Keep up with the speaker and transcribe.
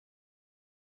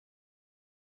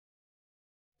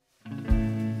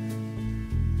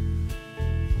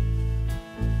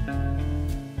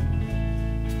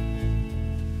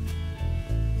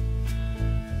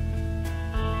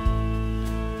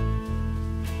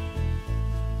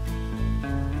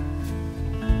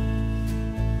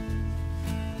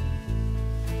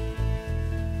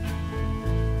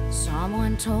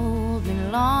Someone told me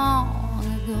long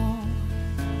ago,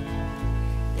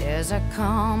 there's a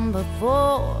calm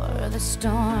before the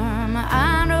storm.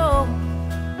 I know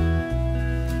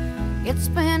it's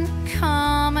been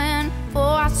coming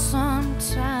for some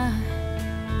time.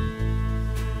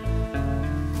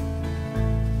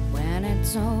 When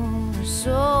it's over,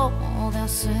 so they'll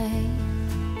say,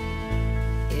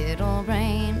 it'll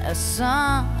rain a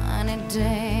sunny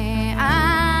day.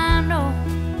 I know,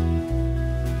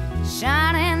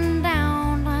 shining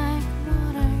down like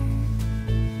water.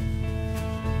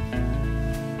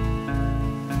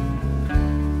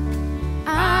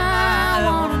 I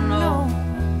wanna know,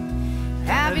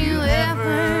 have you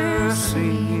ever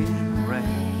seen the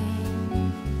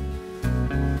rain?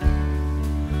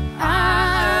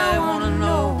 I wanna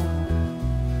know,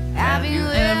 have you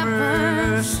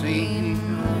ever seen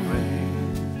the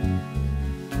rain?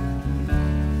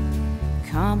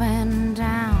 Coming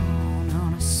down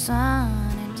on a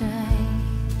sunny day.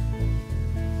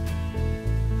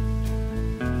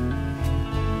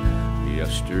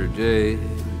 Yesterday,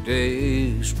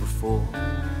 days before,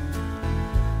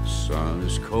 sun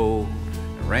is cold,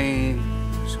 the rain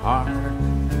is hard.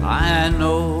 I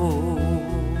know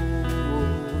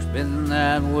it's been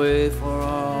that way for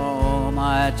all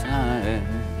my time,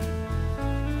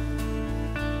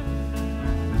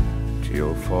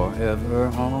 till forever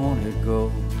on it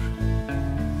goes,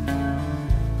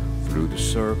 through the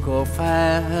circle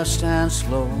fast and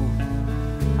slow.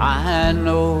 I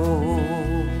know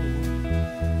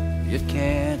it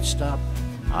can't stop.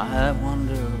 I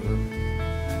wonder,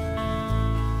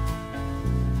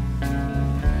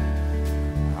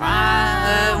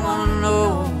 I wanna know,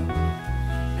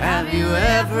 have you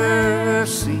ever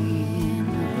seen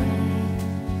the rain?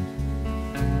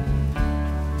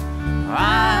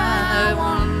 I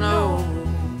wanna know,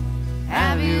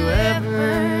 have you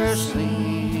ever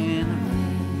seen the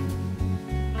rain?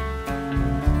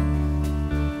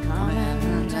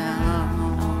 Coming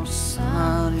down on a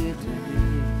sunny day.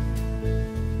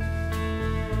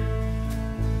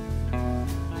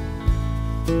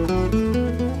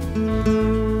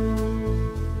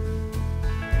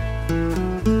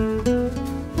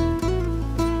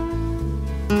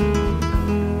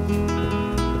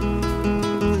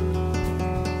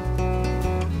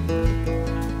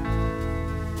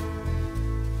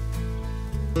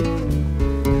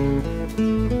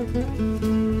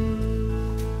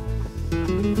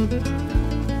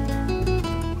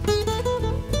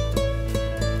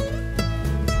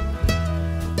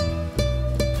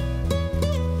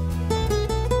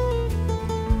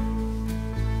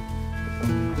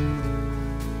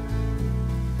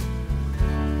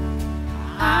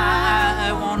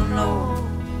 I wanna know,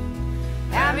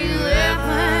 have you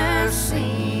ever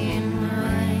seen the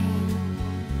rain?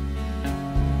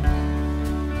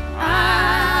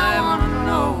 I wanna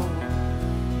know,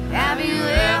 have you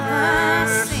ever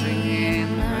seen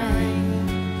the rain?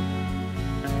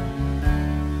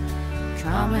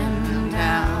 Coming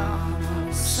down on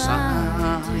a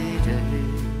sunny day.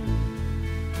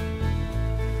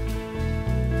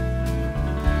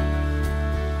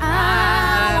 I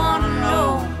wanna know,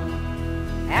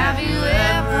 have you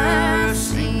ever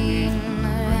seen the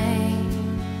rain?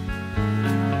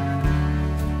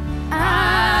 I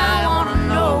wanna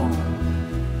know,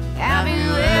 have you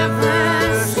ever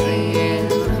seen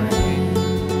the rain?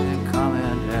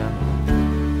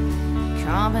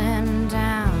 Coming down